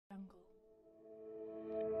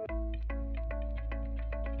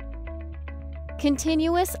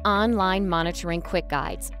Continuous Online Monitoring Quick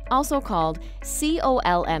Guides, also called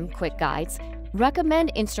COLM Quick Guides,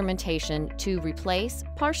 recommend instrumentation to replace,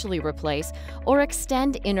 partially replace, or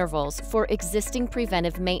extend intervals for existing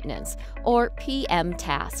preventive maintenance, or PM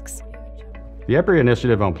tasks. The EPRI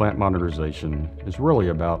initiative on plant modernization is really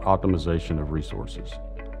about optimization of resources.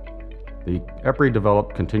 The EPRI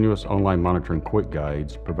developed continuous online monitoring quick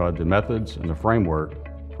guides provide the methods and the framework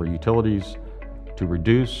for utilities to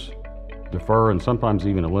reduce, defer, and sometimes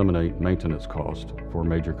even eliminate maintenance costs for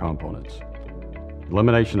major components.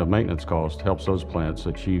 Elimination of maintenance costs helps those plants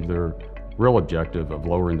achieve their real objective of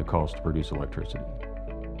lowering the cost to produce electricity.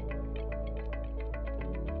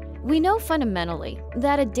 We know fundamentally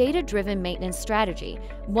that a data-driven maintenance strategy,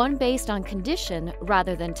 one based on condition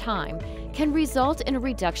rather than time, can result in a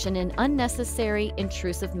reduction in unnecessary,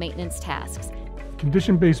 intrusive maintenance tasks.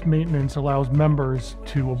 Condition-based maintenance allows members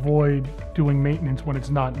to avoid doing maintenance when it's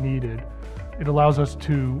not needed. It allows us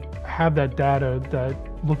to have that data that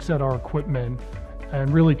looks at our equipment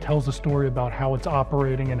and really tells a story about how it's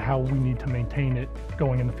operating and how we need to maintain it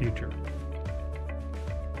going in the future.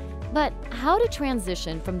 But how to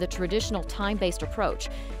transition from the traditional time-based approach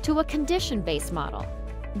to a condition-based model?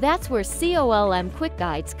 That's where COLM Quick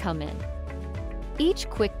Guides come in. Each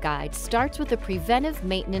quick guide starts with a Preventive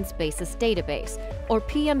Maintenance Basis Database, or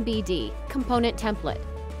PMBD, component template.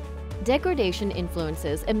 Degradation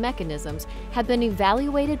influences and mechanisms have been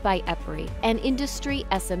evaluated by EPRI and industry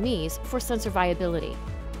SMEs for sensor viability.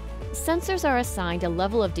 Sensors are assigned a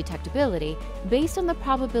level of detectability based on the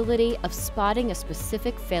probability of spotting a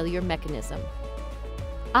specific failure mechanism.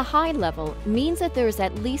 A high level means that there is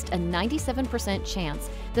at least a 97% chance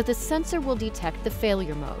that the sensor will detect the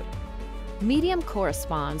failure mode. Medium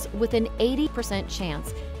corresponds with an 80%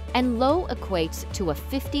 chance, and low equates to a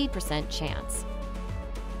 50% chance.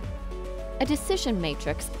 A decision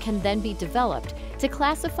matrix can then be developed to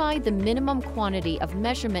classify the minimum quantity of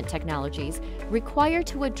measurement technologies required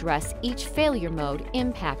to address each failure mode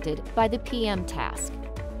impacted by the PM task.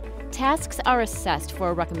 Tasks are assessed for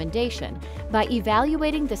a recommendation by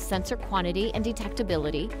evaluating the sensor quantity and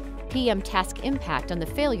detectability, PM task impact on the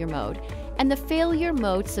failure mode, and the failure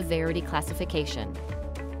mode severity classification.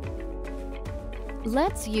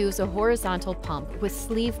 Let's use a horizontal pump with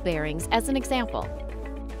sleeve bearings as an example.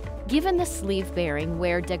 Given the sleeve bearing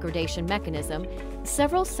wear degradation mechanism,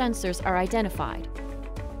 several sensors are identified.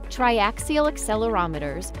 Triaxial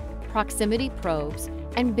accelerometers, proximity probes,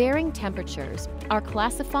 and bearing temperatures are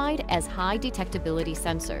classified as high detectability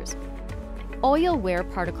sensors. Oil wear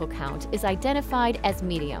particle count is identified as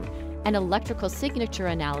medium, and electrical signature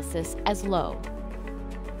analysis as low.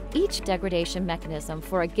 Each degradation mechanism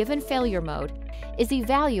for a given failure mode is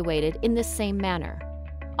evaluated in the same manner.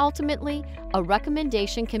 Ultimately, a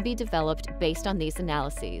recommendation can be developed based on these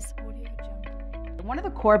analyses. One of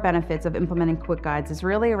the core benefits of implementing quick guides is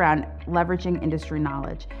really around leveraging industry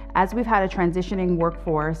knowledge. As we've had a transitioning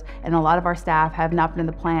workforce and a lot of our staff have not been in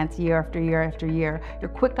the plants year after year after year, your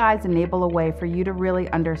quick guides enable a way for you to really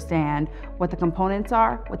understand what the components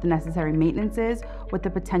are, what the necessary maintenance is, what the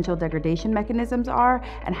potential degradation mechanisms are,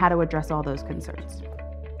 and how to address all those concerns.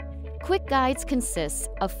 Quick guides consists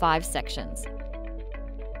of 5 sections.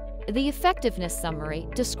 The effectiveness summary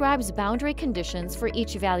describes boundary conditions for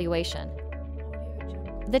each evaluation.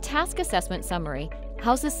 The task assessment summary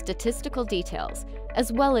houses statistical details,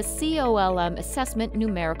 as well as COLM assessment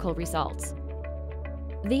numerical results.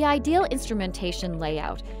 The ideal instrumentation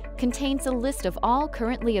layout contains a list of all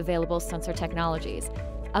currently available sensor technologies,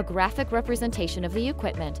 a graphic representation of the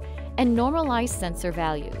equipment, and normalized sensor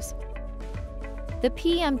values. The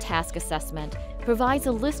PM task assessment provides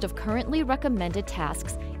a list of currently recommended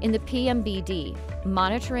tasks in the PMBD,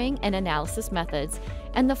 monitoring and analysis methods,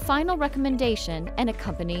 and the final recommendation and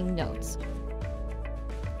accompanying notes.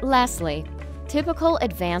 Lastly, typical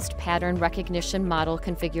advanced pattern recognition model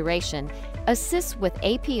configuration assists with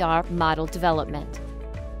APR model development.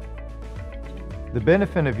 The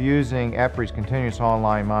benefit of using EPRI's continuous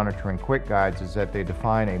online monitoring quick guides is that they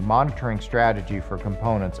define a monitoring strategy for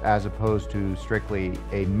components as opposed to strictly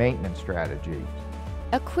a maintenance strategy.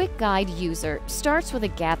 A quick guide user starts with a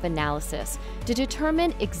gap analysis to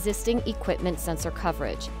determine existing equipment sensor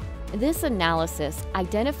coverage. This analysis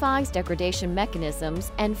identifies degradation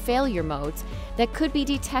mechanisms and failure modes that could be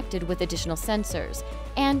detected with additional sensors,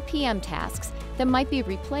 and PM tasks that might be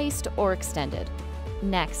replaced or extended.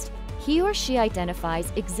 Next, he or she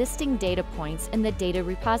identifies existing data points in the data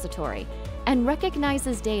repository and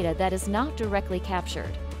recognizes data that is not directly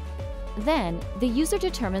captured. Then, the user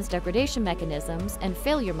determines degradation mechanisms and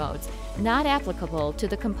failure modes not applicable to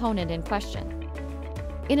the component in question.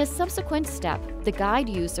 In a subsequent step, the guide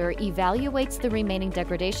user evaluates the remaining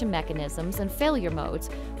degradation mechanisms and failure modes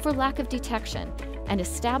for lack of detection and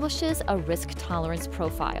establishes a risk tolerance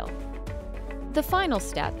profile. The final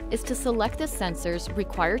step is to select the sensors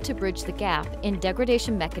required to bridge the gap in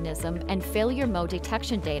degradation mechanism and failure mode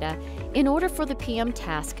detection data in order for the PM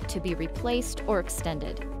task to be replaced or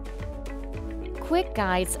extended. Quick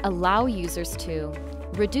guides allow users to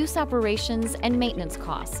reduce operations and maintenance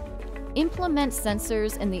costs, implement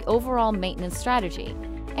sensors in the overall maintenance strategy,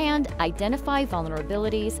 and identify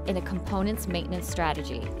vulnerabilities in a component's maintenance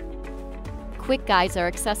strategy. Quick guides are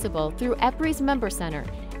accessible through EPRI's Member Center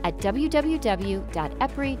at www.epri.com.